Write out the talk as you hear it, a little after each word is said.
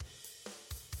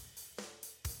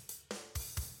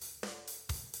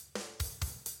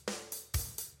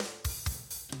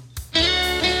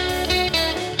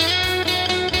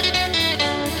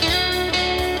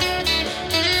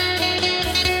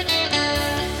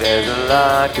There's a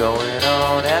lot going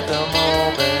on at the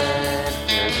moment.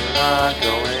 There's a lot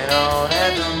going on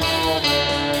at the moment.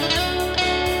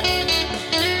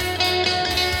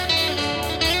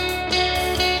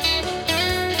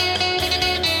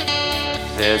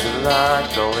 There's a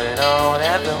lot going on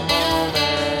at the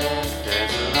moment.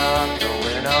 There's a lot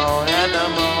going on at the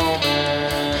moment.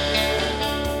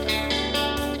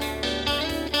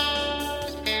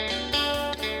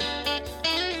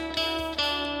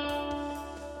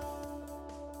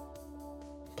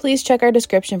 Please check our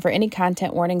description for any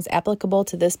content warnings applicable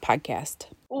to this podcast.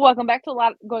 Welcome back to A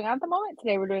Lot Going On at the Moment.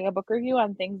 Today we're doing a book review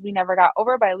on Things We Never Got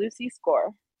Over by Lucy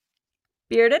Score.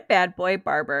 Bearded bad boy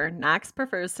barber Knox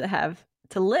prefers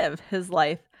to live his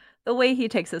life the way he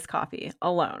takes his coffee,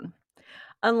 alone.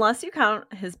 Unless you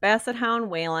count his basset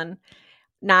hound Waylon,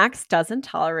 Knox doesn't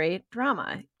tolerate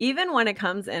drama, even when it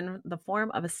comes in the form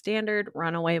of a standard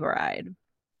runaway bride.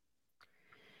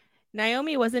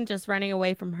 Naomi wasn't just running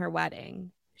away from her wedding.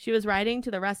 She was riding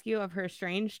to the rescue of her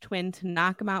estranged twin to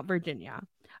Knockemout, Virginia,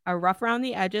 a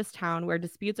rough-around-the-edges town where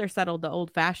disputes are settled the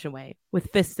old-fashioned way, with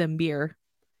fists and beer,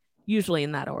 usually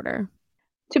in that order.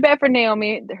 Too bad for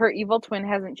Naomi, her evil twin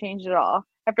hasn't changed at all.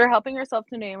 After helping herself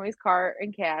to Naomi's car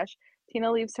and cash,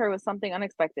 Tina leaves her with something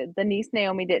unexpected, the niece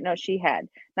Naomi didn't know she had.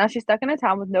 Now she's stuck in a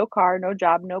town with no car, no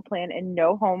job, no plan, and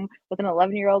no home, with an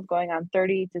 11-year-old going on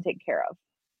 30 to take care of.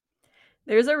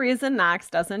 There's a reason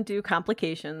Knox doesn't do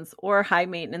complications or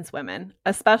high-maintenance women,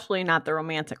 especially not the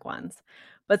romantic ones.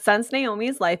 But since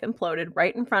Naomi's life imploded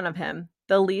right in front of him,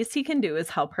 the least he can do is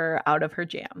help her out of her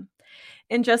jam.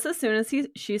 And just as soon as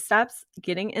she stops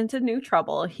getting into new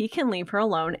trouble, he can leave her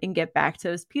alone and get back to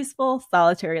his peaceful,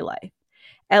 solitary life.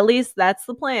 At least that's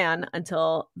the plan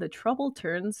until the trouble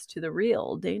turns to the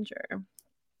real danger.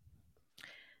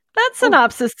 That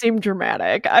synopsis seemed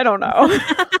dramatic. I don't know.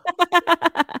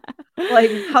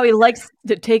 Like how he likes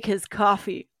to take his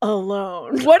coffee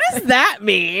alone. What does that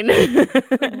mean?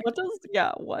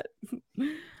 What?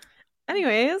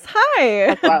 Anyways,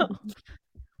 hi.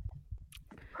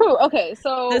 Whew, okay,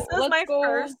 so This is my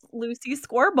first Lucy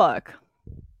Score book.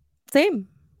 Same,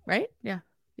 right? Yeah.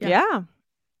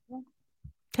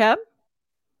 Tab?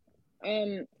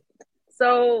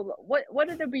 So what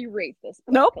did we rate this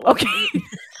book? Nope. Okay.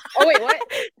 Oh wait, what?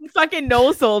 Fucking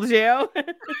no sold you.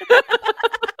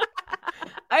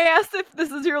 I asked if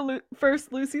this is your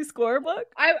first Lucy Score book.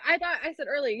 I thought I said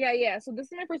earlier. Yeah. So this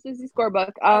is my first Lucy Score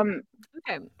book.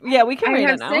 Okay. Yeah, we can read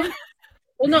it now.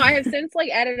 I have since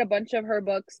added a bunch of her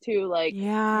books to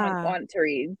want to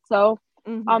read. So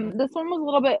this one was a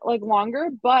little bit longer,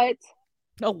 but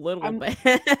a little bit.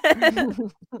 So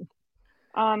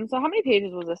how many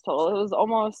pages was this total? It was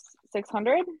almost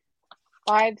 600.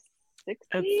 560.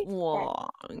 It's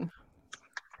long.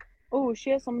 Oh,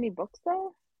 she has so many books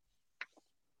though.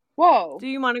 Whoa. Do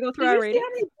you want to go through our rating? How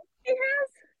many books she has?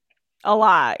 A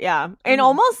lot, yeah. And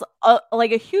almost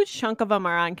a huge chunk of them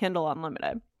are on Kindle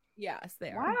Unlimited. Yes,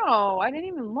 they are. Wow, I didn't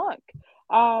even look.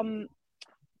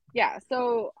 Yeah,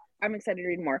 so I'm excited to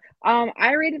read more.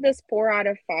 I rated this 4 out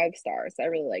of 5 stars. I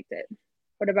really liked it.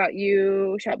 What about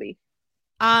you, Shelby?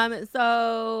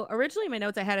 So originally my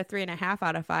notes I had a 3.5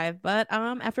 out of 5, but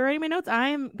after writing my notes,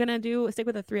 I'm gonna stick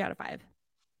with a 3 out of 5.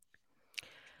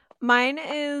 Mine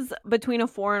is between a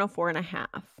 4 and a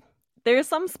 4.5. There's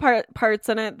some parts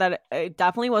in it that it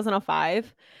definitely wasn't a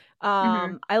 5.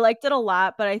 I liked it a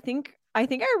lot, but I think I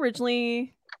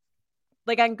originally,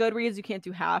 on Goodreads, you can't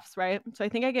do halves, right? So I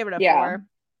think I gave it a 4.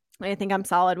 I think I'm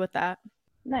solid with that.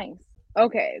 Nice.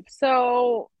 Okay,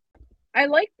 so I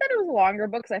liked that it was a longer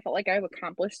book because I felt like I've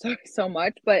accomplished so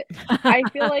much, but I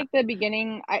feel like the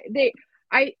beginning, I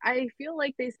feel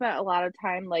like they spent a lot of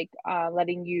time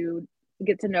letting you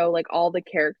get to know all the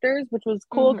characters, which was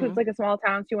cool because it's a small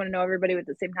town, so you want to know everybody, but at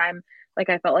the same time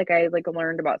I felt like I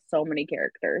learned about so many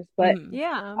characters, but but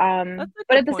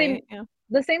at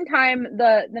the same time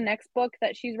the next book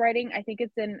that she's writing, I think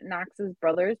it's in Knox's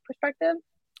brother's perspective.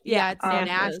 Yeah, it's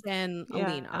Nash and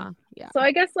Alina. Yeah. So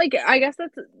I guess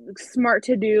that's smart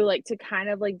to do, to kind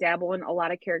of dabble in a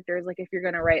lot of characters, if you're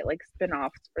gonna write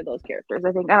spin-offs for those characters.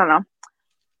 I don't know.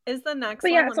 Is the next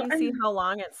one? Let me see how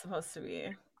long it's supposed to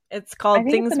be. It's called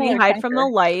Things We Hide from the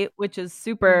Light, which is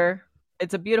super.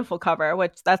 It's a beautiful cover,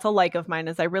 which that's a like of mine.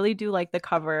 Is I really do like the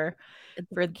cover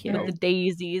with the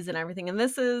daisies and everything. And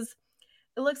this is.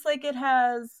 It looks like it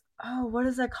has. Oh, what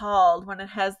is it called when it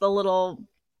has the little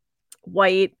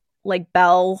white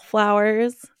bell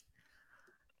flowers?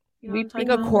 We think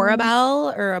a Cora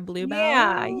bell or a blue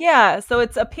bell. Yeah. So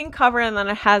it's a pink cover, and then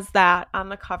it has that on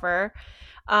the cover.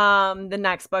 The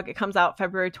next book, it comes out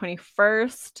February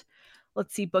 21st.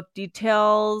 Let's see, book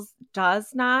details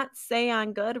does not say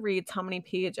on Goodreads how many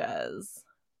pages.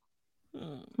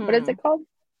 What is it called?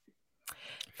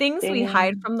 Things We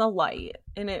Hide from the Light.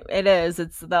 And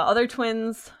it's the other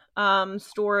twins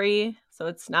story. So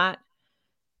it's not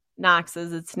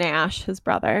Knox's, it's Nash, his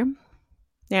brother.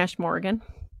 Nash Morgan.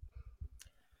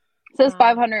 It says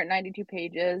 592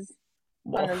 pages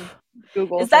on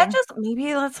Google. Is that just,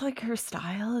 maybe that's like her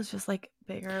style is just like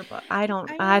bigger, but I don't,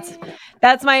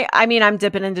 that's my, I mean, I'm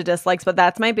dipping into dislikes, but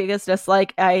that's my biggest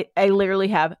dislike. I literally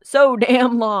have so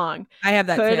damn long. I have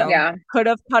that too. Yeah. Could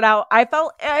have cut out.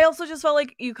 I also just felt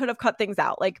like you could have cut things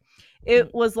out. Like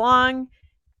it was long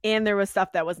and there was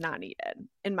stuff that was not needed,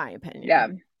 in my opinion. Yeah.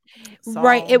 So,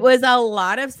 Right. It was a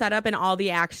lot of setup and all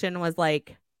the action was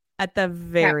like at the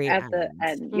very at the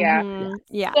end. Yeah. mhm,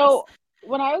 yeah. So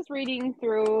when I was reading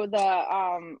through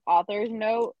the author's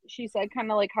note, she said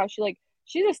kind of like how she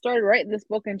just started writing this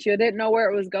book and she didn't know where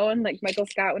it was going. Like Michael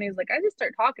Scott, when he was like, I just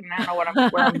start talking and I don't know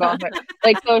where I'm going. But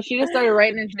like, so she just started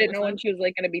writing and she didn't know when she was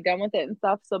like going to be done with it and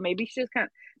stuff. So maybe she just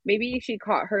maybe she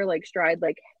caught her like stride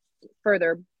like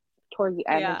further towards the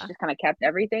end and she just kind of kept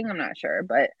everything. I'm not sure,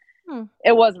 but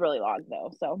it was really long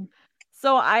though.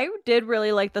 So I did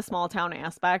really like the small town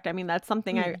aspect. I mean, that's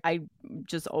something I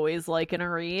just always like in a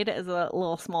read, is a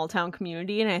little small town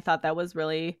community. And I thought that was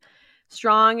really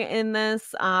strong in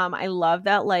this. I love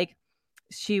that like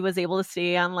she was able to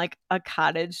stay on like a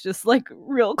cottage just like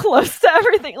real close to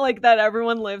everything, like that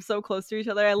everyone lives so close to each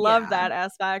other. I love that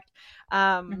aspect.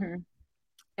 It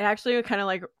actually kind of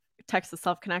like Texas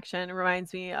self-connection. It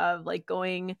reminds me of like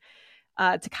going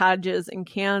to cottages in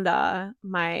Canada.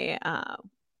 My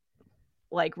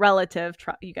like relative,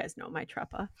 you guys know my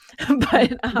Treppa,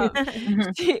 but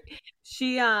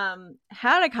she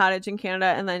had a cottage in Canada,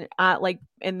 and then like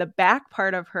in the back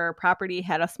part of her property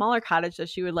had a smaller cottage that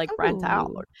she would like rent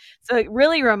out. So it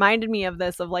really reminded me of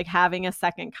this, of like having a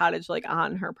second cottage like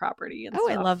on her property and stuff.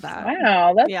 I love that.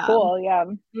 Wow, that's cool. Yeah.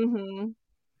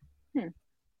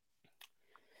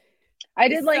 I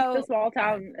did like the small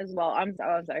town as well. I'm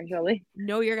sorry, Jolie.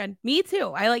 No, you're good. Me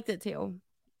too. I liked it too.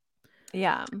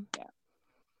 Yeah.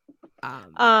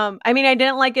 I mean, I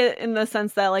didn't like it in the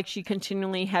sense that like she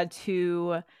continually had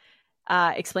to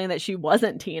explain that she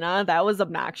wasn't Tina. That was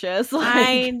obnoxious. Like,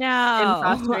 I know.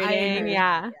 And frustrating.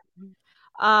 Yeah.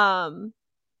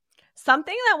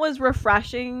 Something that was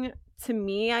refreshing to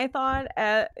me, I thought,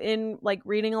 in like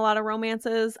reading a lot of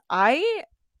romances, I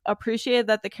appreciated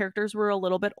that the characters were a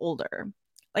little bit older.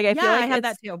 Like I feel like I had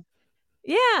that too.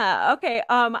 Yeah. Okay.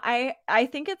 I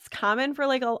think it's common for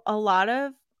like a lot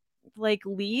of like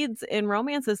leads in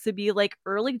romances to be like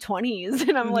early 20s,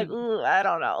 and I'm like, I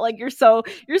don't know, like you're still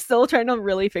trying to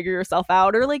really figure yourself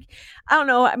out, or like I don't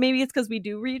know, maybe it's because we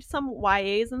do read some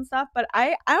YAs and stuff, but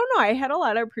I don't know, I had a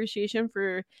lot of appreciation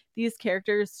for these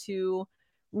characters to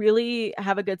really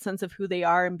have a good sense of who they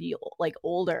are and be like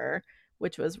older,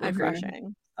 which was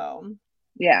refreshing. So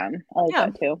yeah, I like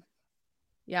that too.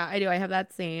 Yeah, I do. I have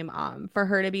that same. For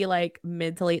her to be like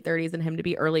mid to late 30s and him to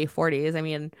be early 40s. I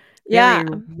mean, very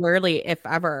rarely, if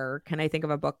ever, can I think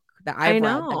of a book that I've read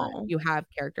that you have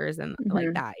characters in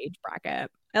like that age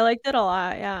bracket. I liked it a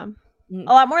lot. Yeah,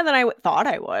 a lot more than I thought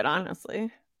I would,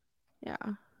 honestly. Yeah.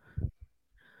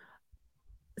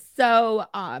 So,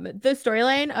 the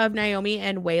storyline of Naomi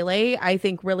and Waylay, I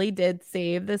think, really did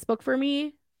save this book for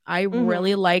me. I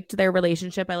really liked their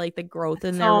relationship. I liked the growth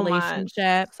in their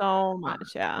relationship. So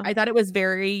much, yeah. I thought it was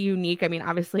very unique. I mean,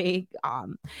 obviously,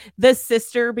 the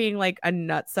sister being like a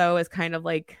nutso is kind of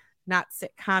like not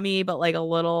sitcom-y, but like a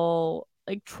little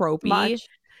like tropey. Much.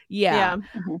 Yeah.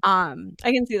 I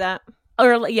can see that.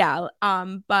 Or yeah.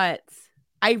 But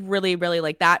I really, really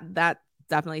like that. That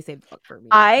definitely saved the book for me.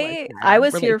 I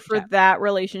was here for that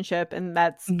relationship, and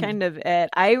that's kind of it.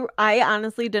 I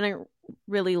honestly didn't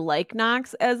really like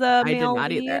Knox as a male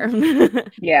lead.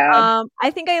 Either. Yeah.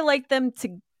 I think I liked them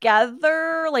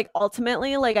together. Like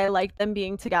ultimately, like I liked them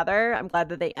being together. I'm glad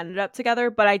that they ended up together,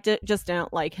 but I just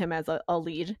didn't like him as a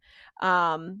lead.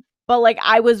 But like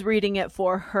I was reading it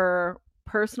for her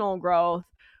personal growth,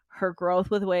 her growth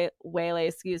with Waylay,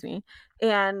 excuse me,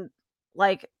 and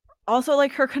like also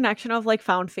like her connection of like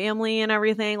found family and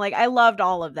everything. Like I loved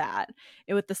all of that.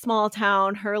 And with the small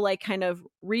town, her like kind of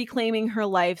reclaiming her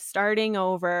life, starting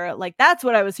over, like that's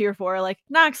what I was here for. Like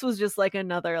Knox was just like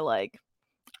another like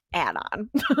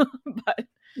add-on. But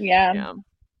yeah.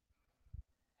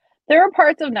 There were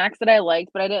parts of Next that I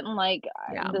liked, but I didn't like.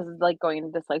 Yeah. This is like going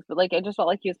into dislikes, but like I just felt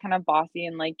like he was kind of bossy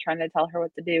and like trying to tell her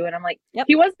what to do. And I'm like, Yep.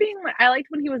 he was being. I liked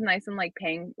when he was nice and like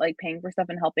paying for stuff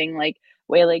and helping like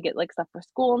Waylay get like stuff for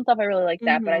school and stuff. I really like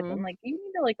that. But I'm like, you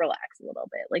need to like relax a little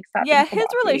bit. Like stop. Yeah, being so his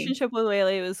bossy. relationship with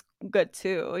Waylay was good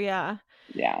too. Yeah.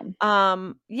 Yeah.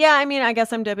 Yeah, I mean, I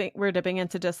guess we're dipping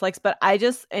into dislikes, but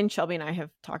and Shelby and I have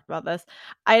talked about this.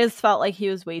 I just felt like he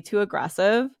was way too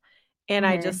aggressive. And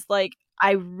I just like,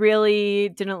 I really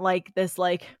didn't like this,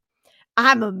 like,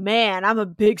 I'm a man, I'm a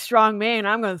big, strong man,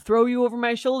 I'm going to throw you over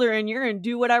my shoulder and you're going to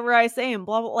do whatever I say and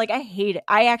blah, blah. Like, I hate it.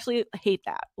 I actually hate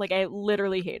that. Like, I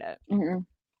literally hate it.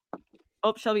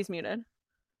 Oh, Shelby's muted.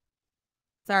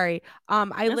 Sorry. I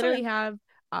That's literally have,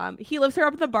 he lifts her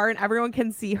up in the bar and everyone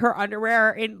can see her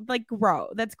underwear and like,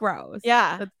 that's gross.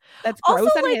 Yeah. That's Also,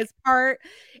 gross on like, his part.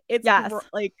 It's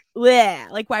like, bleh.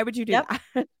 Like, why would you do that?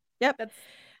 Yep. That's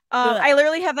I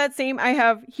literally have that same.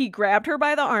 He grabbed her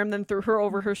by the arm, then threw her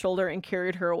over her shoulder and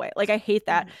carried her away. Like, I hate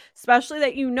that, especially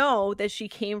that that she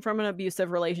came from an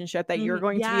abusive relationship, that you're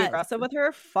going to be aggressive with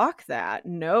her. Fuck that.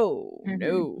 No.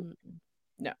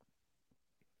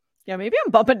 Yeah, maybe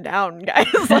I'm bumping down, guys.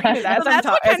 Like, that's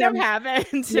what kind of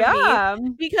happened to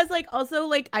me. Because like also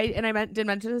like did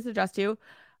mention this to Jess too.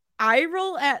 I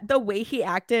roll at the way he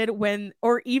acted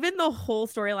or even the whole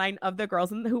storyline of the girls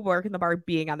who work in the bar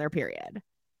being on their period.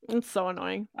 It's so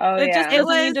annoying. Oh, it just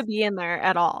doesn't need to be in there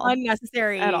at all.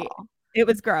 Unnecessary at all. It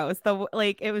was gross.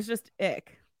 It was just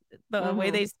ick. The way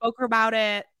they spoke about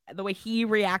it, the way he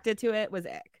reacted to it was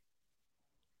ick.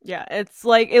 Yeah, it's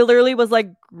like it literally was like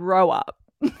grow up.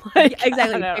 Like, yeah,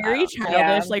 exactly. Very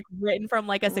childish, like written from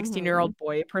like a 16-year-old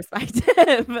boy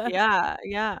perspective. Yeah.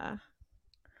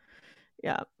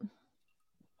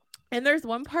 And there's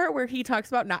one part where he talks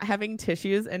about not having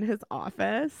tissues in his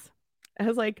office. It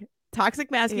was like toxic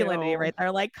masculinity right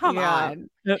there. Like, come on.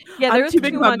 Yeah, I'm too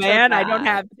big of a man. I don't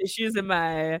have tissues in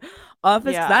my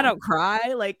office because I don't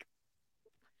cry. Like,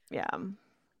 yeah.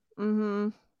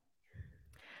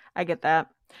 I get that.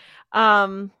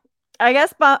 I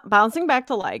guess bouncing back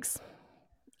to likes.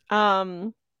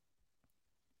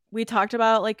 We talked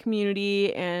about like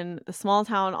community and the small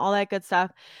town, all that good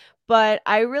stuff. But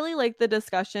I really like the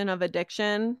discussion of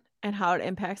addiction and how it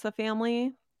impacts the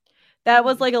family. That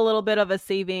was like a little bit of a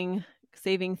saving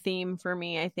theme for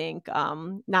me, I think.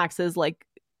 Knox's like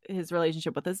his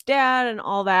relationship with his dad and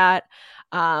all that.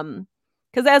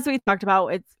 Because as we talked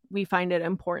about, we find it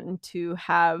important to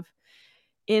have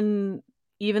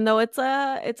even though it's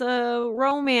a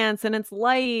romance and it's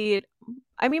light.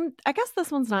 I mean, I guess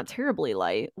this one's not terribly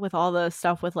light with all the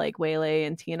stuff with like Waylay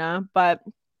and Tina, but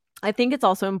I think it's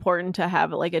also important to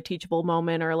have like a teachable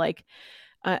moment or like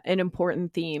an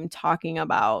important theme talking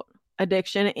about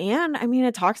addiction. And I mean,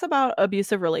 it talks about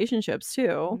abusive relationships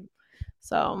too.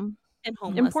 So, and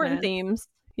important themes.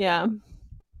 Yeah.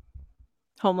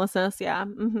 Homelessness. Yeah.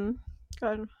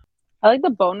 Good. I like the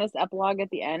bonus epilogue at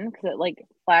the end because it like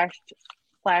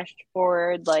flashed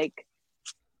forward like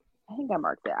I think I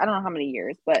marked it. I don't know how many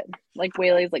years, but like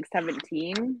Waylay's like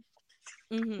 17.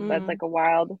 That's like a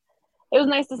wild. It was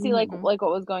nice to see like what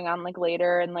was going on like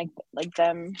later and like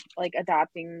them like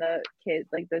adopting the kids,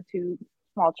 like the two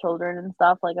small children and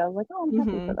stuff. Like I was like, oh, I'm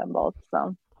happy for them both.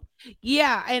 So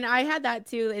yeah, and I had that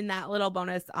too in that little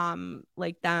bonus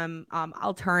like them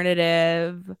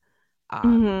alternative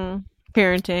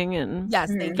parenting and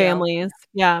families.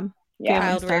 Yeah.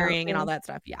 Child rearing and all that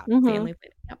stuff. Yeah. Family.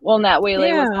 Yep. Well, Nat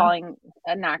Waylay was calling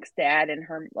a Knox dad and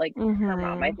her like her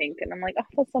mom, I think, and I'm like, oh,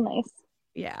 that's so nice.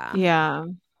 Yeah.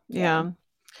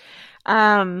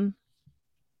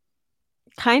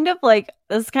 Kind of like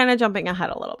this is kind of jumping ahead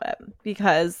a little bit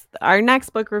because our next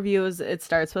book review It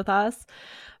Starts With Us,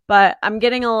 but I'm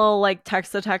getting a little like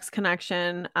text to text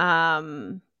connection.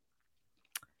 I'm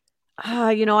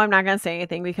not gonna say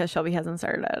anything because Shelby hasn't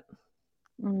started it.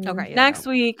 Okay. Next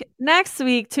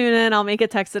week, tune in. I'll make a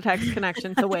text to text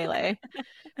connection to Waylay.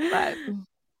 But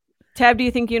Tab, do you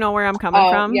think you know where I'm coming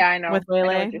from? Yeah, I know. With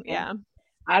Waylay, yeah,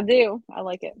 I do. I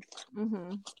like it.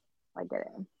 I get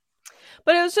it.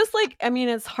 But it was just like, I mean,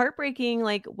 it's heartbreaking,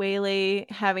 like Waylay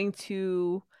having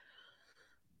to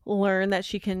learn that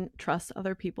she can trust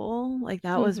other people. Like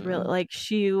that was really like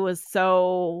she was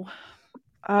so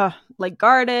like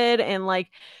guarded and like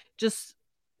just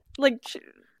like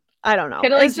I don't know. She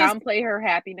had to like downplay her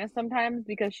happiness sometimes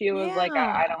because she was like,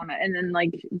 I don't want to. And then like,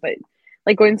 but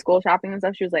like going school shopping and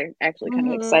stuff, she was like actually kind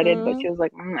of excited, but she was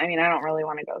like, I mean, I don't really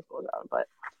want to go school shopping, but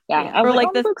yeah. I was like,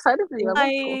 I'm so excited for you. I love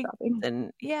school shopping.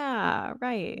 And yeah,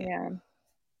 right. Yeah.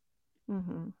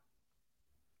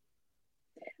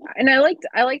 And I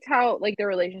liked how like their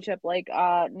relationship, like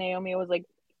Naomi was like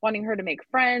wanting her to make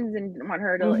friends and didn't want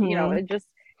her to, you know, it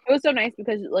was so nice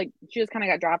because like she just kind of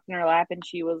got dropped in her lap and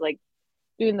she was like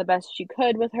doing the best she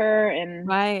could with her, and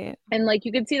like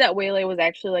you could see that Waylay was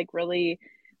actually like really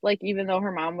like, even though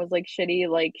her mom was like shitty,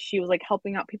 like she was like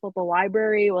helping out people at the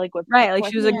library, like with like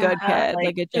she was a good kid,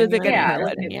 like a she was a good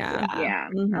genuine kid. yeah.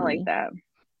 I like that.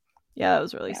 Yeah, that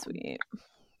was really sweet.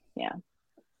 Yeah.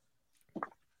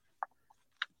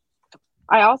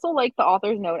 I also like the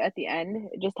author's note at the end,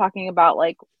 just talking about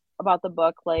like about the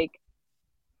book, like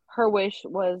her wish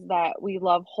was that we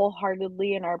love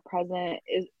wholeheartedly in our present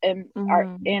is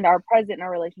our present in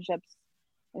our relationships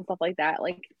and stuff like that.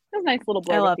 Like it was a nice little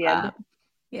blurb at the end.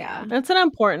 Yeah, it's an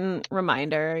important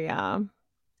reminder.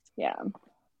 Yeah.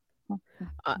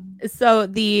 So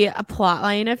the plot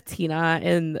line of Tina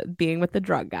and being with the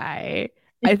drug guy,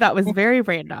 I thought was very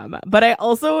random, but I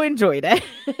also enjoyed it.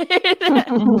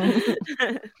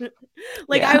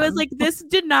 I was like, this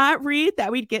did not read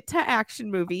that we'd get to action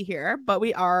movie here, but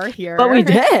we are here. But we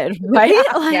did, right?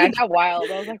 Yeah, it got wild.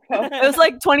 I was like, whoa. It was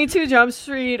like 22 Jump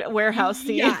Street warehouse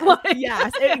scene.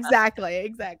 Yes,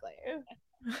 exactly.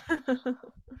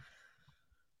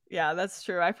 Yeah, that's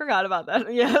true. I forgot about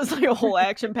that. Yeah, it was like a whole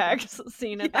action-packed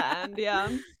scene at the end.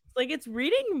 Yeah. Like it's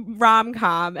reading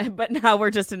rom-com, but now we're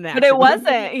just in that. But it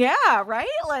wasn't. Yeah, right?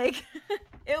 Like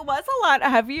it was a lot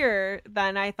heavier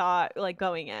than I thought, like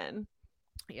going in.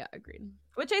 Yeah, agreed.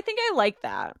 Which I think I like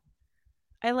that.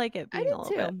 I like it being a little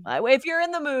too. bit. If you're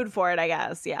in the mood for it, I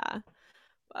guess. Yeah.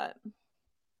 But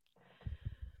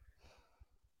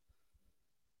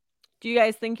do you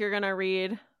guys think you're gonna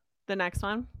read the next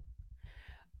one?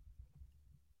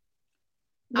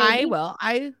 Maybe. I will.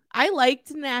 I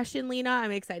liked Nash and Lena.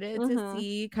 I'm excited to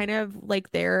see kind of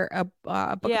like their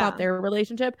book about their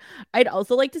relationship. I'd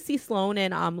also like to see Sloane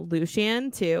and Lucian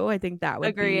too. I think that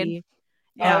would be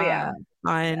fun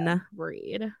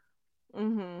read.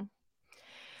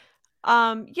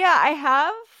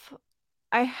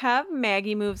 I have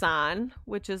Maggie Moves On,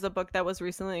 which is a book that was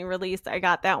recently released. I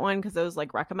got that one because it was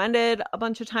like recommended a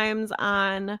bunch of times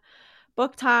on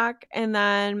Book Talk, and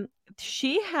then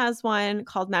she has one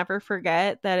called Never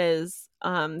Forget that is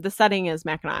the setting is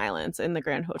Mackinac Islands in the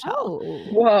Grand Hotel.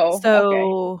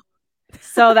 Whoa.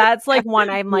 So that's like one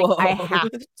I'm like, I have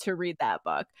to read that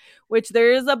book, which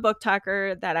there is a book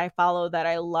talker that I follow that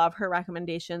I love her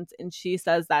recommendations, and she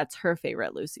says that's her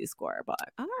favorite Lucy Score book.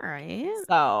 All right.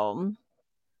 So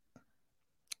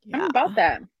I'm about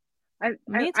that. Have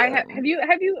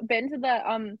you been to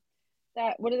the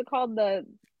that what is it called, the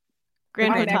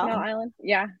Grand Hotel Island?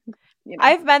 Yeah. You know.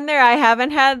 I've been there. I haven't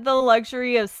had the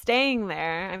luxury of staying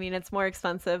there. I mean, it's more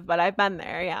expensive, but I've been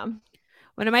there. Yeah.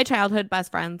 One of my childhood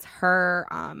best friends, her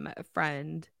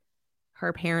friend,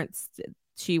 her parents,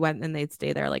 she went and they'd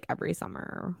stay there like every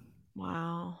summer.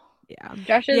 Wow. Yeah.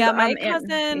 Josh's, my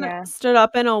cousin stood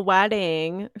up in a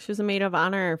wedding. She was a maid of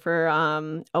honor for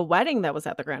a wedding that was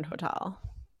at the Grand Hotel.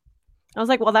 I was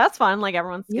like, well, that's fun. Like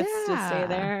everyone gets to stay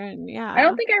there. And I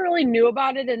don't think I really knew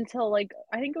about it until like,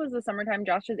 I think it was the summertime.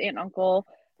 Josh's aunt and uncle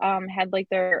had like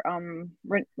their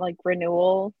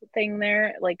renewal thing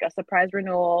there, like a surprise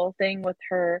renewal thing with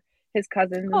his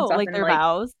cousins and stuff. Like their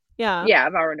vows. Yeah,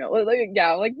 vow renewal. Like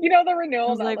you know the renewal.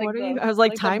 I was like, what are you? I was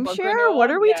like, timeshare. What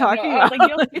are we talking about?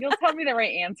 Like you'll tell me the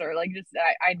right answer. Like just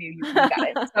I knew you got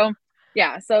it. So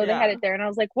yeah, so they had it there, and I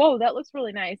was like, whoa, that looks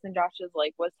really nice. And Josh was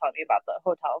telling me about the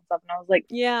hotel and stuff, and I was like,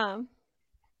 yeah,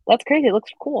 that's crazy. It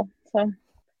looks cool. So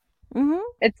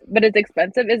it's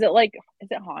expensive. Is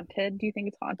it haunted? Do you think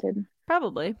it's haunted?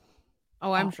 Probably.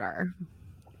 Oh, I'm sure.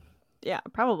 Yeah,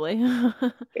 probably.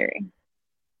 Scary.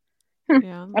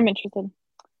 Yeah, I'm interested.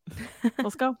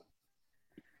 Let's go.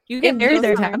 You get married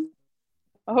there, Tab.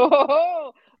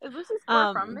 Oh, is Lucy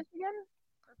Score from Michigan?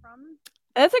 Or from?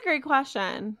 That's a great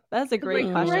question. That's a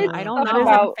great question. I don't know.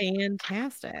 That is a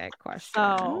fantastic question.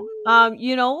 So,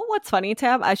 you know what's funny,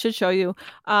 Tab? I should show you.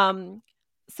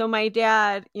 So my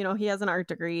dad, he has an art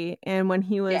degree, and when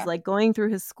he was like going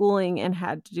through his schooling and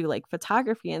had to do like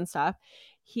photography and stuff,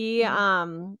 he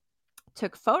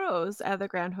took photos at the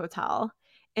Grand Hotel.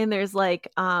 And there's like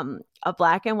a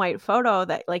black and white photo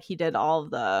that like he did all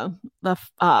of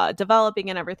the developing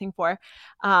and everything for.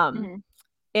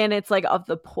 And it's like of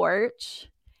the porch,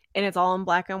 and it's all in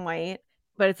black and white,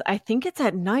 but I think it's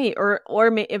at night, or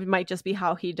it might just be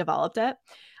how he developed it.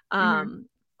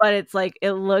 But it's like,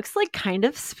 it looks like kind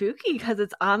of spooky because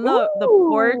it's on the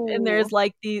porch, and there's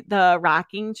like the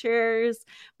rocking chairs,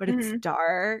 but it's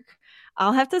dark.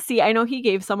 I'll have to see. I know he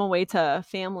gave some away to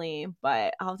family,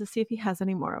 but I'll have to see if he has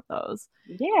any more of those.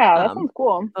 Yeah, that sounds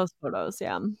cool. Those photos,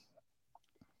 yeah.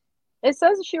 It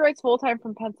says she writes full time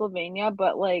from Pennsylvania,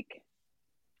 but like,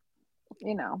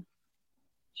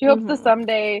 She hopes to Mhm.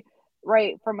 someday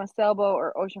write from a sailboat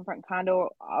or oceanfront condo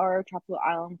or tropical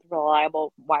island with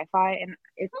reliable Wi-Fi, and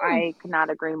if I could not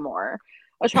agree more,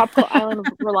 a tropical island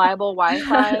with reliable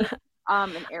Wi-Fi,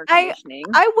 and air I conditioning.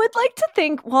 I would like to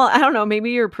think, well, I don't know,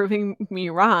 maybe you're proving me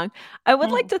wrong. I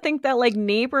would like Mhm. to think that like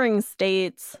neighboring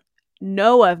states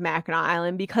know of Mackinac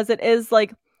Island because it is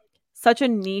like such a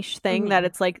niche thing that Mhm.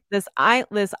 it's like this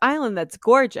island that's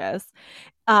gorgeous,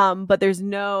 but there's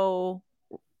no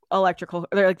electrical,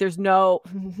 there's no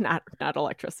not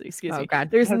electricity, excuse Oh me.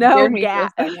 God. There's That no scared me for a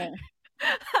gas. second.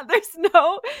 There's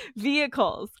no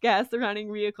vehicles, gas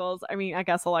surrounding vehicles. I mean, I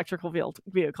guess electrical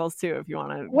vehicles too, if you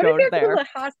want to What if go you have to go there. to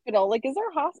the hospital? Like, is there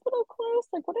a hospital close?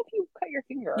 Like, what if you cut your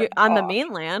finger? On the Gosh.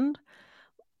 mainland.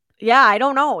 Yeah, I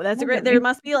don't know. That's Oh a my great. There goodness.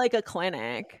 must be like a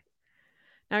clinic.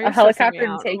 Now A you're stressing me helicopter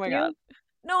to out. Oh take my you? god.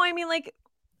 No, I mean like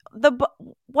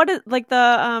what is like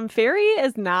the ferry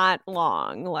is not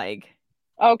long. Like,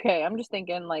 Okay, I'm just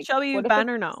thinking, like, Shelby, you've what if been it's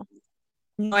or no?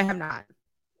 No, I have not.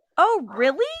 Oh,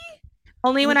 really?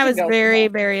 Only You when I should was go very,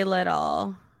 sometime. very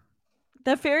little.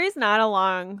 The ferry's not a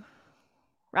long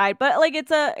ride, but like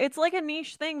it's like a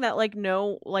niche thing that like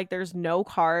no, like there's no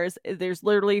cars. There's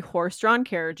literally horse-drawn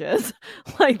carriages.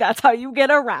 Like that's how you get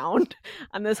around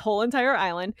on this whole entire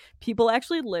island. People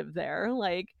actually live there.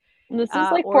 Like This is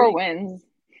like or Four Winds.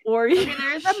 or I mean,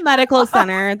 there's a medical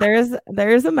center. There's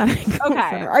a medical Okay.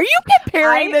 center. Are you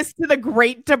comparing this to the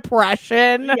Great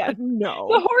Depression? Yeah, no.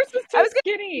 The horse is I too was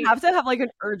gonna skinny. have to have like an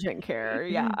urgent care,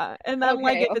 yeah. And then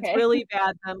like Okay, if it's okay. really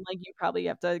bad, then like you probably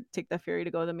have to take the ferry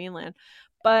to go to the mainland.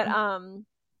 But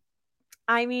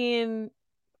I mean,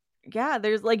 yeah,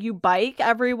 there's like you bike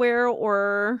everywhere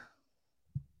or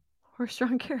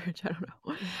horse-drawn carriage. I don't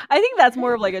know. I think that's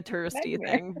more of like a touristy Nightmare.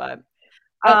 thing, but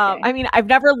Okay. I mean, I've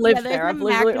never lived Yeah, there's there. a I've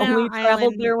literally Mackinac only traveled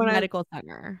Island there when I Medical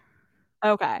Center.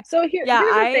 okay. So Yeah, here's the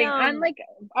I thing.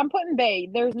 I'm putting Bay.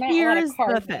 There's not a lot Here's of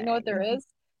cars. the But you know what there thing. is?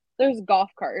 There's golf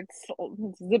carts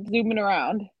zooming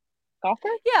around. Golf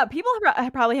carts? Yeah, people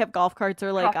probably have golf carts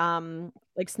or like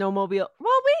snowmobile.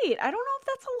 Well, wait, I don't know if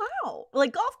that's allowed.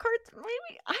 Like golf carts,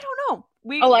 maybe I don't know.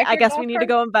 I Electric guess golf we need to carts?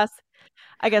 go invest.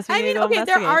 I guess we I need mean, to go okay,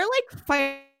 there investigate. are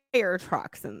like fire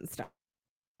trucks and stuff.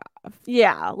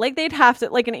 Yeah, like they'd have to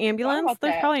like an ambulance. about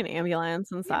There's that. probably an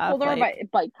ambulance and stuff. Well, there are Like,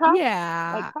 bike cops.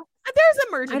 Yeah. Bike cops? There's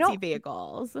emergency don't-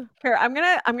 vehicles. here, I'm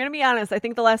gonna be honest. I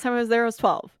think the last time I was there was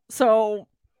 12, so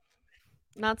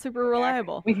not super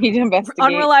reliable. We need to investigate.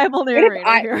 Unreliable What if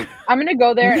narrator here. I'm gonna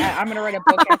go there and I'm gonna write a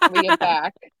book after we get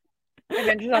back.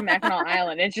 Adventures on Mackinac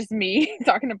Island. It's just me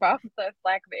talking about the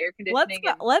lack of air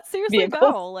conditioning. Let's seriously vehicles.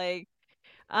 go. Like,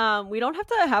 we don't have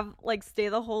to have like stay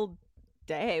the whole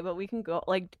day, but we can go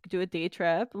like do a day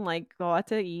trip and like go out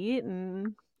to eat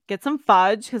and get some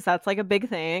fudge because that's like a big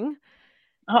thing.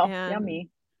 Oh, And yummy!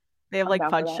 They have I'm like down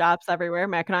for fudge that. shops everywhere.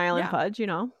 Mackinac Island Yeah. fudge, you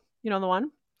know the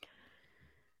one.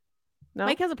 No,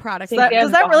 Mike has a product. Think does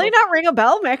of that really Buffalo. not ring a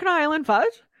bell? Mackinac Island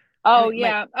fudge. Oh mean,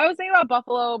 yeah, I was thinking about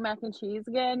Buffalo mac and cheese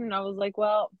again, and I was like,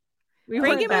 well, We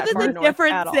weren't Frankenmuth that is far a north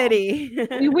different at all. city.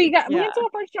 we Yeah. went to a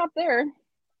fudge shop there.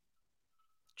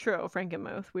 True,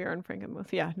 Frankenmuth. We are in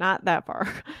Frankenmuth. Yeah, not that far.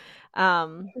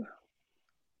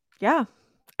 Yeah.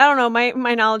 I don't know.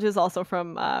 My knowledge is also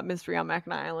from Mystery on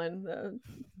Mackinac Island, the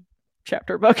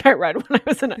chapter book I read when I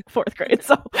was in 4th grade.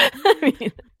 So I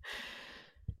mean,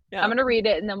 yeah. I'm gonna read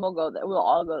it, and then we'll go there. We'll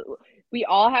all go. We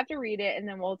all have to read it, and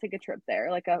then we'll take a trip there,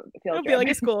 like a field It'll trip. be like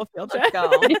a school field Let's trip.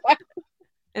 go.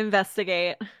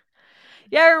 Investigate.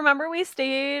 Yeah, I remember we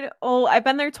stayed. Oh, I've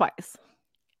been there twice.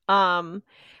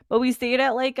 But we stayed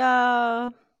at like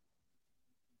an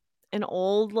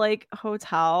old like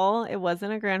hotel. It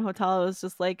wasn't a grand hotel. It was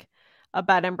just like a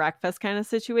bed and breakfast kind of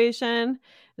situation.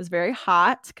 It was very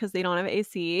hot because they don't have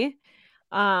AC.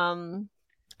 I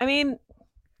mean,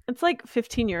 it's like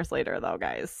 15 years later though,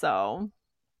 guys. So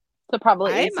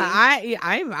probably AC.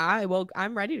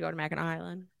 I'm ready to go to Mackinac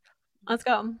Island. let's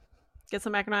go. Get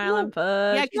some Mackinac Island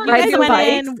fudge. Yeah, 'cause you Ride guys some went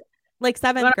bikes. in like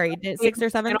 7th Wanna- grade, 6th or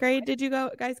 7th grade. Did you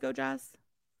guys go, Jess?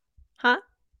 Huh?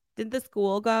 Did the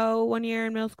school go one year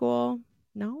in middle school?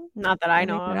 No, Not that I Did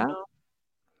they know make it of. up?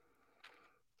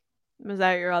 No. Was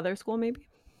that your other school, maybe?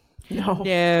 No.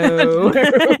 No.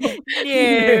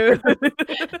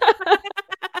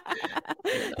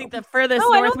 I think the furthest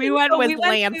No, I don't north we think went so. was We went to-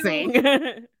 Lansing.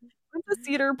 Went to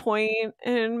Cedar Point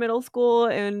in middle school,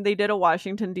 and they did a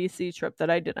Washington D.C. trip that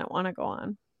I didn't want to go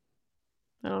on.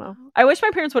 I don't know. I wish my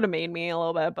parents would have made me a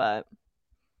little bit, but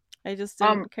I just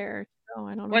didn't care. So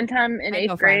I don't know. One time in I had 8th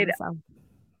no grade, friends,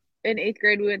 so. in 8th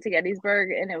grade, we went to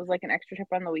Gettysburg, and it was like an extra trip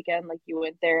on the weekend. Like you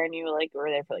went there, and you like were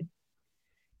there for like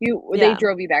they Yeah.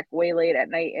 drove you back way late at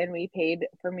night, and we paid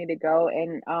for me to go.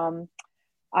 And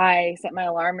I set my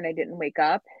alarm and I didn't wake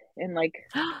up, and like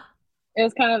it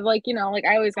was kind of like, you know, like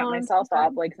I always got Oh, I'm so myself sorry.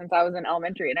 up like since I was in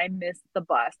elementary, and I missed the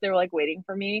bus. They were like waiting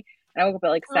for me, and I woke up at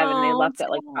like 7. They Oh, left at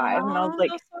like 5, and I was Aw.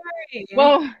 like, so sorry.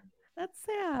 well, That's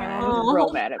my sad. mom was Oh,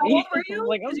 real mad at how me. old were I was you?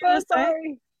 like, I'm Did you so just say?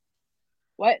 sorry.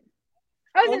 What?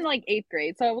 I was Old? in like 8th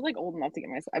grade, so I was like old enough to get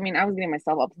myself. I mean, I was getting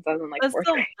myself up since I was in like 4th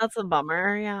grade. That's a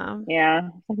bummer. Yeah. Yeah,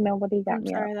 like nobody got I'm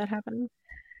me up. sorry that happened.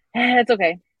 It's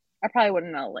okay. I probably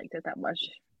wouldn't have liked it that much.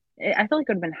 I feel like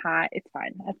it would have been hot. It's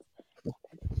fine.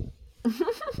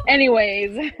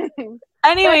 Anyways.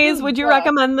 Anyways, would you book.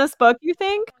 recommend this book, you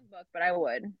think? Book, but I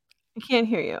would. I can't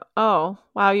hear you. Oh,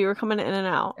 wow, you were coming in and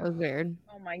out. That was weird.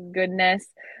 Oh my goodness.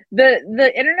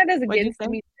 The internet is What'd you against say?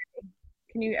 me.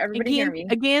 Can you everybody hear me?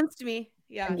 Against me.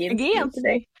 Yeah. Against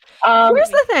today. me. Here's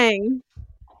the thing.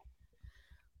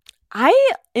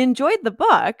 I enjoyed the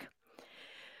book,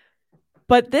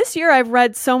 but this year I've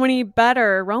read so many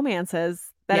better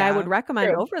romances that I would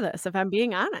recommend over this, if I'm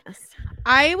being honest.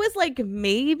 I was like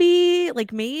maybe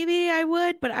I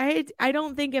would, but I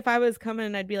don't think if I was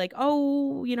coming I'd be like,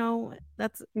 oh, you know,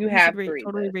 that's You have to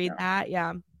totally read read this, that.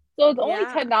 Yeah. So it's only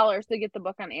Yeah. $10 to get the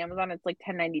book on Amazon. It's like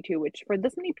 $10.92, which for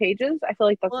this many pages, I feel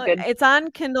like that's Well, good. it's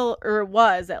on Kindle, or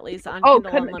was at least on Oh,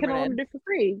 Kindle Kindle Unlimited. Unlimited for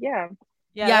free. Yeah.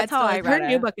 Yeah, that's how I her read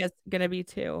new it. book is gonna be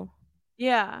too.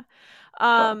 Yeah.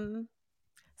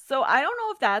 So I don't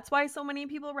know if that's why so many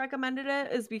people recommended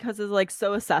it, is because it's like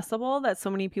so accessible that so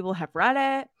many people have read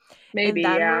it. Maybe,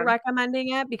 and then yeah. we're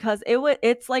recommending it because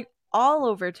it's like all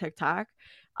over TikTok,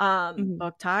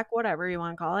 Book Talk, whatever you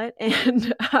want to call it,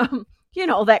 and you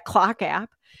know, that clock app.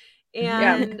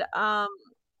 And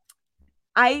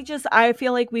I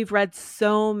feel like we've read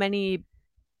so many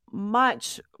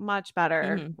much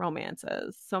better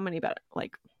romances, so many better,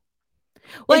 like.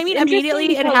 Well, It's I mean, immediately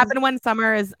interesting it because- happened one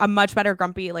summer is a much better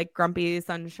grumpy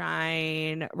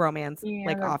sunshine romance, Yeah,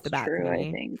 like off the that's bat. true, to I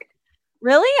me. think.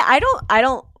 Really? I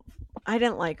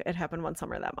didn't like It Happened One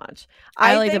Summer that much.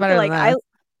 I liked it think, better like, than this.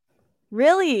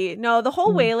 Really? No, the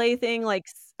whole Waylay thing, like,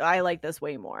 I like this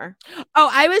way more. Oh,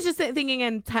 I was just thinking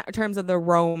in terms of the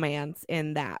romance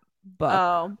in that book.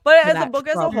 Oh, but as a that book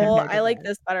as a trope whole, compared to I like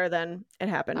this. this better than It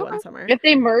Happened One Summer. If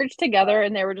they merged together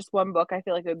and they were just one book, I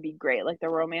feel like it would be great. Like the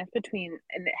romance between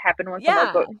and It Happened One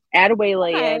Summer, but add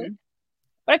Waylay in.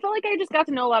 But I feel like I just got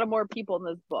to know a lot of more people in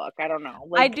this book. I don't know.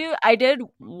 Like, I did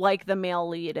like the male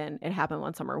lead in It Happened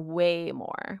One Summer way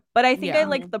more. But I think I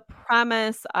like the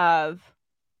premise of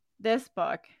this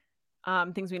book,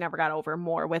 Things We Never Got Over,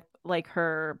 more, with like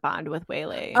her bond with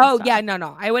Waylay. Oh yeah,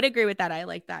 no, I would agree with that. I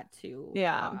like that too.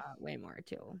 Yeah, way more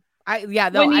too. I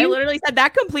literally said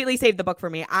that completely saved the book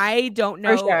for me. I don't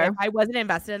know if I wasn't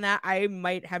invested in that, I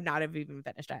might have not have even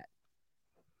finished it.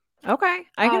 Okay,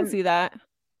 I can see that.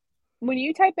 When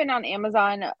you type in on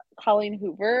Amazon Colleen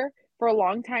Hoover, for a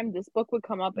long time this book would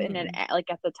come up in an like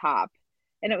at the top,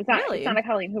 and it was not It's not a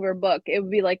Colleen Hoover book. It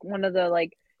would be like one of the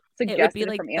like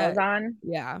suggested from Amazon.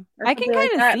 I can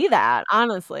kind of see that,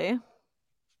 honestly.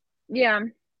 Yeah,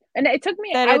 and it took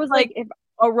me. That I it's was like if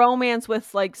a romance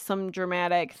with like some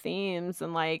dramatic themes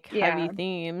and like heavy Yeah.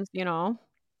 themes, you know.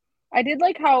 I did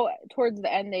like how towards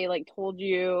the end they like told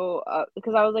you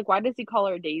because I was like, why does he call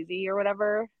her Daisy or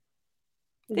whatever?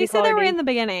 They said they were in the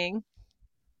beginning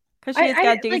because she's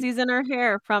got daisies in her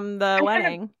hair from the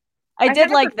wedding. I did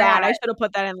like that. I should have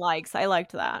put that in likes. I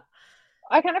liked that.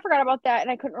 I kind of forgot about that, and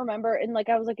I couldn't remember. And like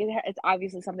I was like, it's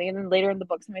obviously something. And then later in the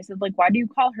book, somebody said like, why do you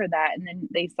call her that? And then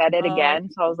they said it again.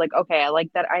 So I was like, okay, I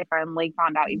like that. I finally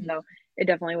found out, even though it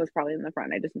definitely was probably in the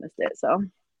front. I just missed it. So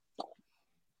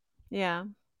yeah.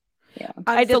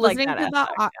 I did like that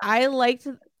aspect.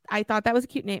 I thought that was a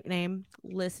cute name.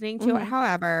 Listening to it,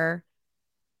 however,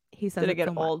 he said did it get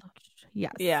old?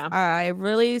 Yes. Yeah. I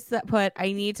really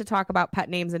I need to talk about pet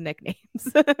names and nicknames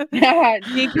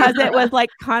because it was like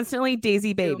constantly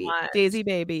Daisy Baby, Daisy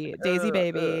Baby, Daisy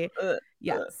Baby.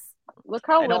 Yes. Look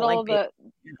how little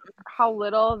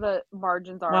the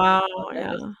margins are. Wow.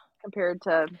 Compared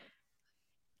to.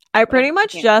 I pretty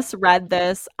much just read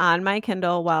this on my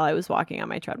Kindle while I was walking on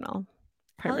my treadmill,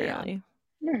 primarily.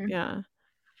 Yeah.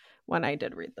 When I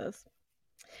did read this.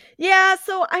 Yeah,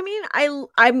 so I mean,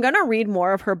 I'm gonna read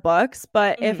more of her books,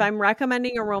 but if I'm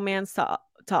recommending a romance to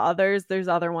others, there's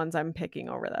other ones I'm picking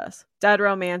over this. Dead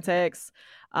Romantics,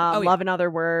 Love in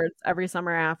Other Words, Every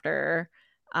Summer After,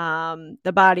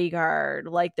 The Bodyguard.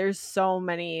 Like, there's so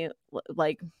many,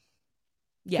 like,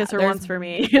 Kiss Her Once for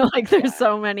Me. Like, there's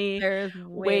so many. There's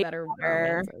way better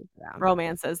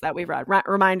romances that we've read.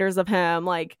 Reminders of Him,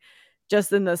 like,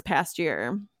 just in this past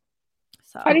year.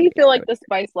 So, how do you feel like the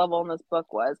spice level in this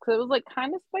book was? Because it was like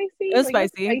kind of spicy. It was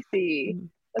like, spicy.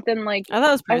 But then like I thought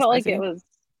it was I felt spicy. like it was.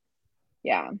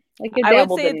 Yeah, like it I would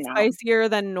dabbled say in it's now. spicier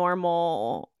than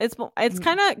normal. It's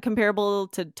kind of comparable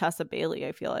to Tessa Bailey,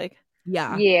 I feel like.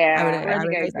 Yeah. Yeah, I would I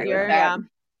think I agree Spicier, with that.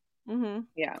 Mm-hmm.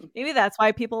 Yeah. Maybe that's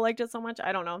why people liked it so much.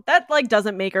 I don't know. That like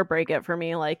doesn't make or break it for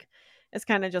me. Like it's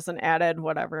kind of just an added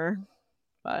whatever.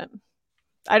 But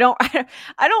I don't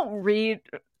read.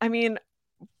 I mean,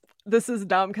 this is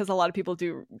dumb because a lot of people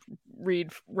do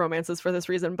read romances for this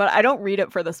reason, but I don't read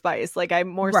it for the spice. Like I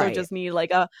more so just need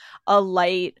like a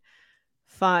light,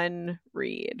 fun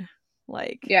read.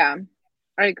 Like Yeah,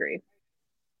 I agree.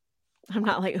 I'm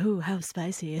not like, ooh, how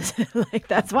spicy is it? Like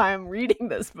that's why I'm reading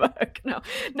this book. No,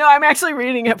 I'm actually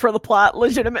reading it for the plot,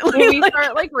 legitimately. When we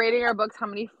start like rating our books, how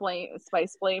many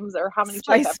spice flames or how many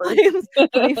chili peppers? Flames, how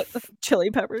many chili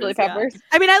peppers? Chili peppers.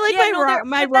 I mean, I like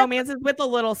my romances with a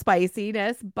little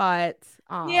spiciness, but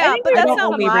yeah, but that's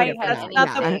not why.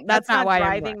 That's not why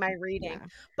driving my reading. Yeah.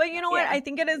 But you know what? I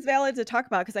think it is valid to talk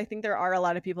about because I think there are a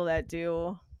lot of people that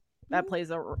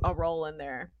plays a role in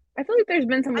there. I feel like there's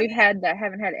been some we've had that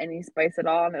haven't had any spice at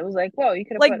all, and it was like, whoa, you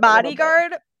could have like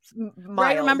Bodyguard.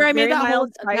 Right? Remember, I made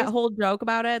that whole joke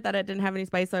about it that it didn't have any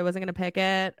spice, so I wasn't going to pick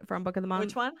it from Book of the Month.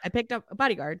 Which one? I picked up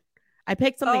Bodyguard. I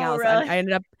picked something else. Really? I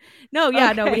ended up. No,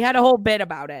 we had a whole bit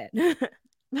about it.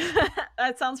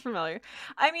 That sounds familiar.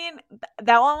 I mean,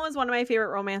 that one was one of my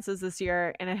favorite romances this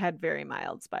year, and it had very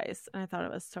mild spice, and I thought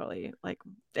it was totally like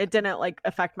it didn't like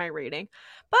affect my rating.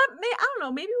 But I don't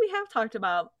know. Maybe we have talked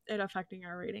about it affecting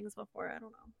our ratings before. I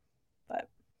don't know, but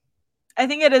I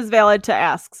think it is valid to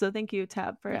ask. So thank you,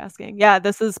 Tab, for asking. Yeah,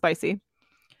 this is spicy.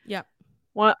 Yep,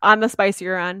 on the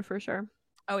spicier end for sure.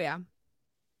 Oh yeah,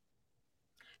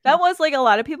 that was like a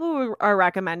lot of people who are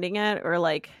recommending it or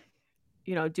like,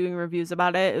 you know, doing reviews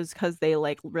about it. It was because they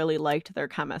like really liked their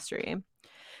chemistry.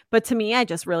 But to me, I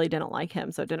just really didn't like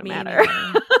him, so it didn't matter.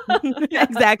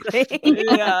 Exactly.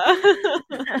 Yeah.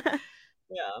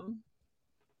 Yeah.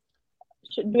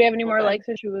 Do we have any more likes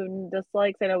or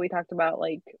dislikes? I know we talked about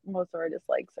like most of our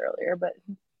dislikes earlier, but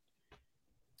do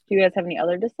you guys have any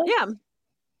other dislikes? Yeah.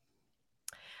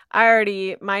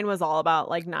 Mine was all about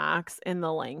like Knox and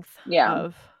the length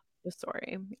of the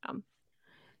story.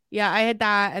 Yeah, I had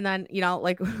that, and then you know,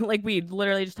 like we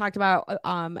literally just talked about.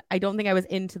 I don't think I was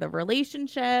into the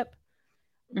relationship,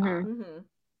 and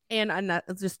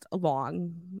it's just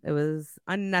long. It was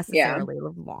unnecessarily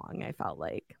long. I felt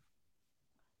like.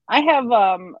 I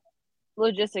have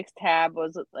logistics tab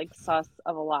was like sus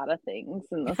of a lot of things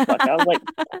in this book. I was like,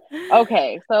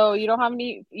 okay, so you don't have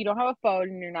a phone,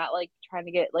 and you're not like trying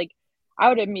to get like. I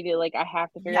would immediately like I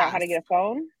have to figure out how to get a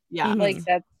phone. Yeah, like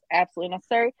that's absolutely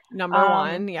necessary. Number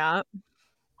one, yeah.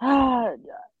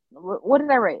 What did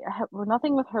I write?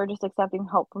 Nothing with her, just accepting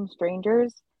help from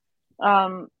strangers.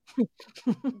 Like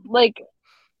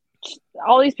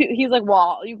all these people. He's like,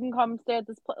 well, you can come stay at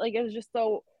this place. Like it was just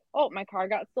so. Oh, my car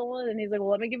got stolen, and he's like, well,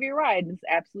 let me give you a ride. And it's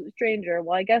an absolute stranger.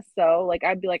 Well, I guess so. Like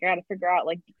I'd be like, I got to figure out.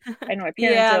 Like I know my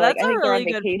parents are like, I think they're on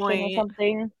vacation or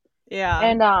something. Yeah.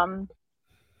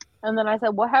 And then I said,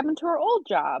 what happened to her old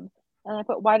job? And I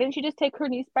put, why didn't she just take her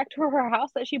niece back to her house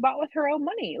that she bought with her own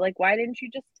money? Like, why didn't you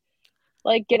just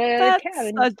like get a cab?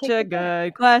 And such a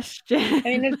good question. I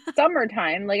mean, it's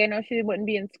summertime. Like, I know she wouldn't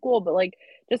be in school, but like,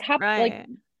 just hop, like,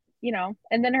 you know.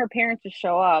 And then her parents just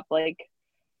show up. Like,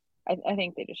 I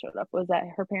think they just showed up. Was that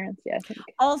her parents? Yeah, I think.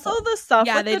 Also, the stuff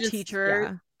with the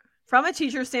teacher, from a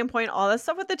teacher standpoint, all this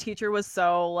stuff with the teacher was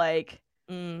so like.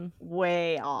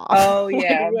 Way off. Oh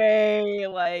yeah. Like, way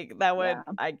like that would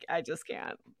I just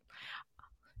can't.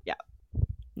 Yeah.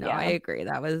 No, I agree.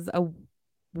 That was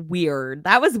weird.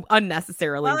 That was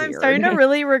unnecessarily weird. I'm starting to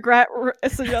really regret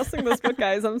suggesting this book,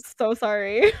 guys. I'm so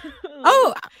sorry.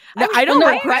 Oh, no, I don't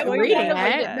regret reading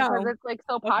it. No, it's like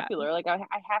so popular. Like I have to.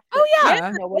 Oh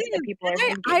yeah. Know what the people are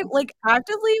thinking. I like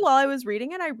actively while I was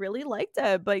reading it, I really liked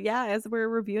it. But yeah, as we're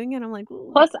reviewing it, I'm like,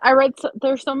 ooh. Plus, I read.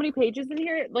 There's so many pages in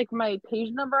here. Like my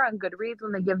page number on Goodreads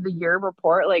when they give the year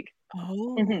report. Like,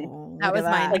 that was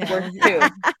mine. Like worth 2.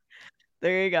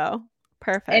 There you go.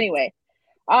 Perfect. Anyway.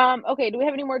 Okay, do we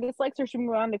have any more dislikes or should we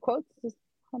move on to quotes?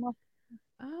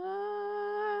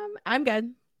 I'm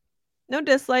good. No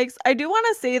dislikes. I do want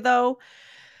to say though,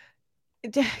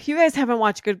 you guys haven't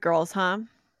watched Good Girls, huh?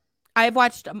 I've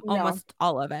watched almost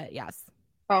all of it, yes.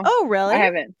 Oh, really? I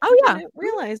haven't. Oh yeah. I didn't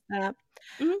realize that.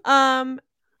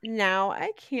 Now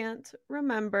I can't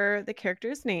remember the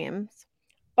characters' names,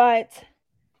 but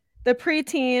the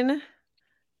preteen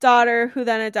daughter who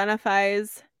then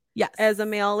identifies as a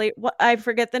male I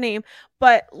forget the name,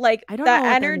 but like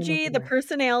that energy, the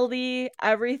personality,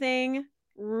 everything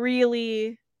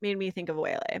really made me think of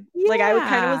Wele. Like I would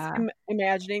kind of was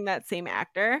imagining that same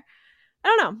actor. I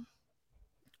don't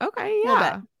know. Okay,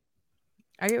 yeah.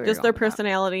 I get where Just you're their going with that.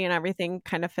 personality and everything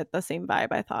kind of fit the same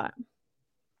vibe, I thought.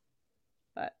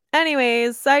 But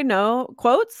anyways, side note,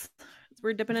 quotes.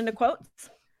 We're dipping into quotes.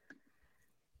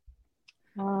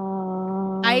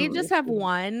 I just have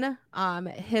one.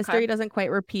 History Okay. doesn't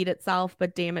quite repeat itself,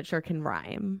 but damn, it sure can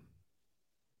rhyme.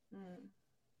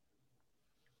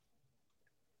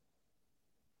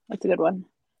 That's a good one.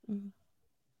 Mhm.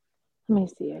 Let me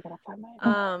see. I gotta find my.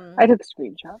 Um, I took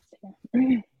screenshots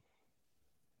here.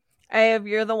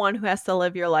 you're the one who has to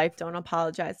live your life. Don't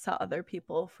apologize to other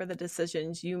people for the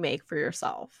decisions you make for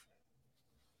yourself.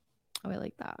 Oh, I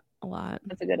like that a lot.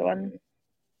 That's a good one.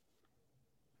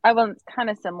 I have one kind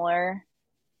of similar.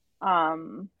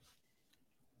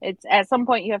 It's at some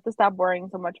point you have to stop worrying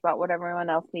so much about what everyone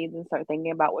else needs and start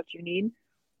thinking about what you need.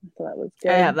 So that was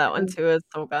good. I have that one too. It's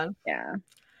so good. Yeah,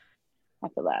 I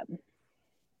feel that.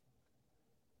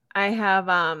 I have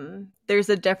there's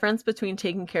a difference between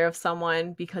taking care of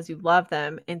someone because you love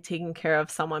them and taking care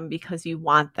of someone because you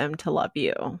want them to love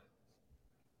you.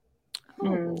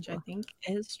 Mm. Which I think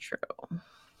is true.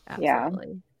 Yeah.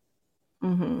 Absolutely.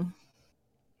 Mm-hmm.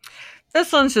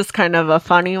 This one's just kind of a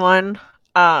funny one.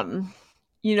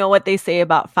 You know what they say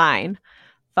about fine?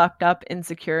 Fucked up,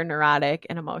 insecure, neurotic,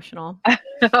 and emotional.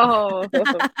 Oh,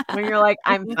 When you're like,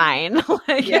 I'm fine.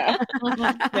 Like, yeah,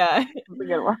 yeah. that's a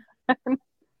good one.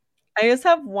 I just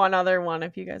have one other one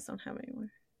if you guys don't have any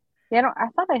more. Yeah, I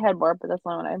thought I had more, but that's the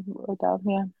one I wrote down.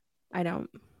 Yeah. I don't.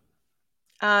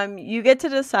 You get to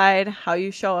decide how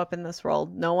you show up in this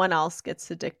world. No one else gets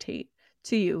to dictate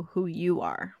to you who you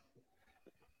are.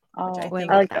 Oh, I I, think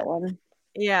like that one.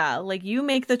 Yeah, like you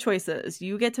make the choices.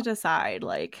 You get to decide.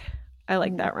 Like, I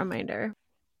like that reminder.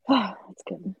 That's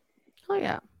good. Oh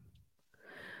yeah.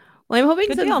 Well, I'm hoping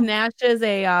Good since deal. Nash is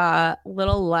a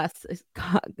little less,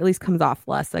 at least comes off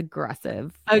less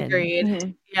aggressive. Agreed.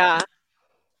 Mhm. Yeah.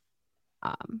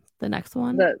 The next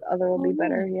one. The other will be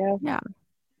better. Yeah. Yeah.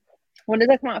 When does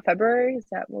that come out? February? Is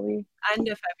that what we? End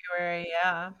of February.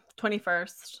 Yeah.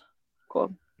 21st.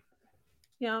 Cool.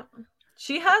 Yeah.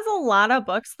 She has a lot of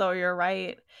books though, you're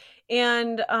right.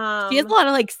 And She has a lot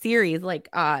of like series, like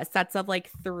sets of like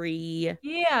 3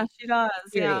 yeah, she does.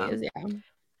 series. Yeah.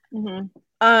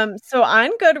 Mm-hmm. So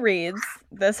on Goodreads,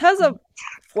 this has a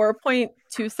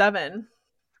 4.27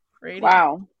 rating.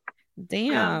 Wow.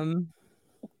 Damn.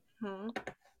 Hmm.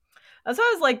 That's why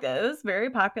I was like, this is very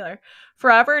popular.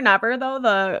 Forever Never, though,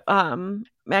 the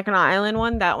Mackinac Island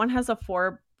one, that one has a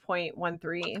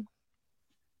 4.13.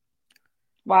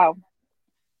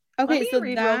 Okay, Let me so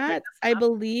read real quick that the I synopsis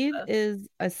believe of this. is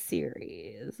a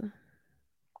series.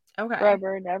 Okay.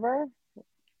 Forever and ever. It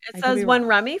I could says be when wrong.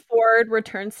 Remy Ford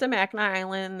returns to Mackinac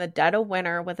Island in the dead of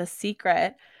winter with a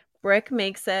secret, Brick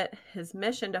makes it his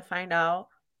mission to find out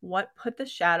what put the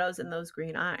shadows in those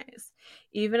green eyes,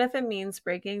 even if it means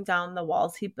breaking down the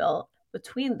walls he built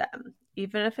between them,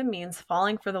 even if it means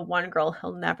falling for the one girl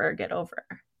he'll never get over.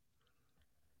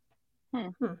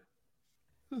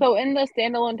 So in the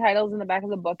standalone titles in the back of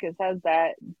the book, it says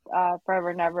that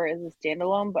Forever and Ever is a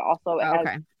standalone, but also it has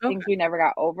Okay. Things We Never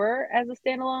Got Over as a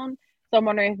standalone. So I'm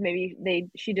wondering if maybe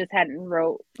she just hadn't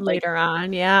wrote Later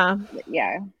on, yeah.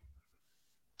 Yeah.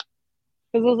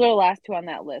 Because those are the last 2 on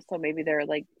that list, so maybe they're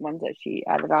like ones that she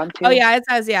added on to. Oh yeah, it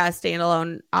says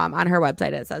standalone. On her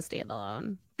website, it says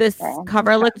standalone. This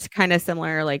cover looked kind of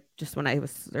similar, like just when I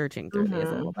was searching through these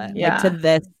a little bit, like to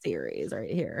this series right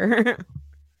here.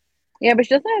 Yeah, but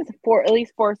she doesn't have at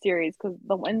least 4 series because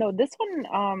this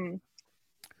one,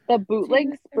 the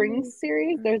bootleg spring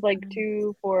series, there's like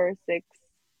 2, 4, 6.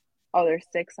 Oh, there's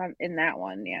 6 in that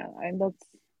one. Yeah, and that's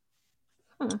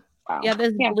wow. Yeah,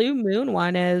 this Blue Moon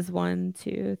one is 1,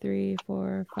 2, 3,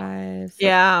 4, 5, 6.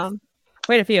 Yeah,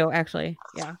 quite a few actually.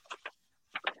 Yeah,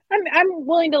 I'm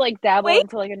willing to like dabble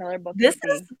into like another book. This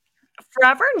is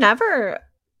Forever Never.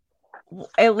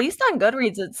 At least on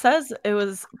Goodreads, it says it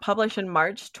was published in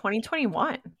March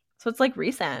 2021. So it's like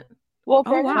recent. Well,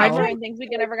 Forever Never and Things We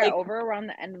Never Got Over were on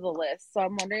the end of the list. So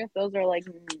I'm wondering if those are like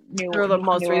new. They're the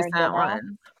most recent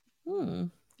ones.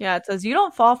 Yeah, it says you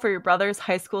don't fall for your brother's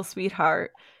high school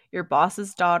sweetheart, your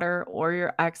boss's daughter, or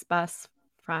your ex-best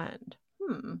friend.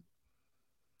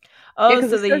 Oh,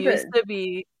 so they used to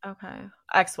be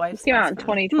ex-wife. This came out in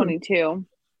 2022.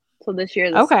 So this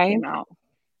year this came out.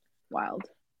 Wild.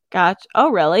 Gotcha.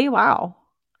 Oh, really? Wow.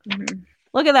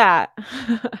 Look at that.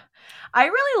 I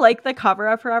really like the cover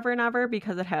of Forever and Ever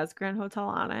because it has Grand Hotel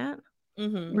on it.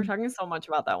 We're talking so much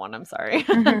about that one. I'm sorry.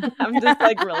 I'm just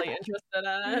like really interested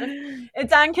in it.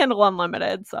 It's on Kindle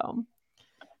Unlimited, so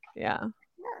yeah.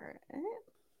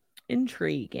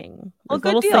 Intriguing. Well,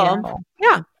 good deal.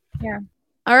 Yeah. Yeah.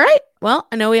 All right. Well,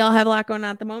 I know we all have a lot going on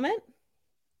at the moment.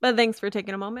 But thanks for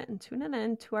taking a moment and tuning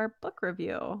in to our book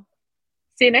review.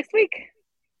 See you next week.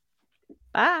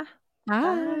 Bye.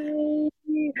 Bye.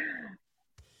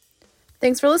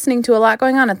 Thanks for listening to A Lot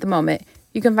Going On at the Moment.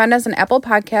 You can find us on Apple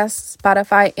Podcasts,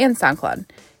 Spotify, and SoundCloud.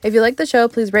 If you like the show,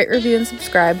 please rate, review, and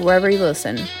subscribe wherever you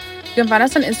listen. You can find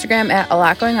us on Instagram at A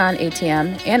Lot Going On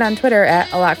ATM and on Twitter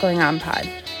at A Lot Going On Pod.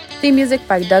 Theme music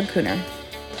by Doug Cooner.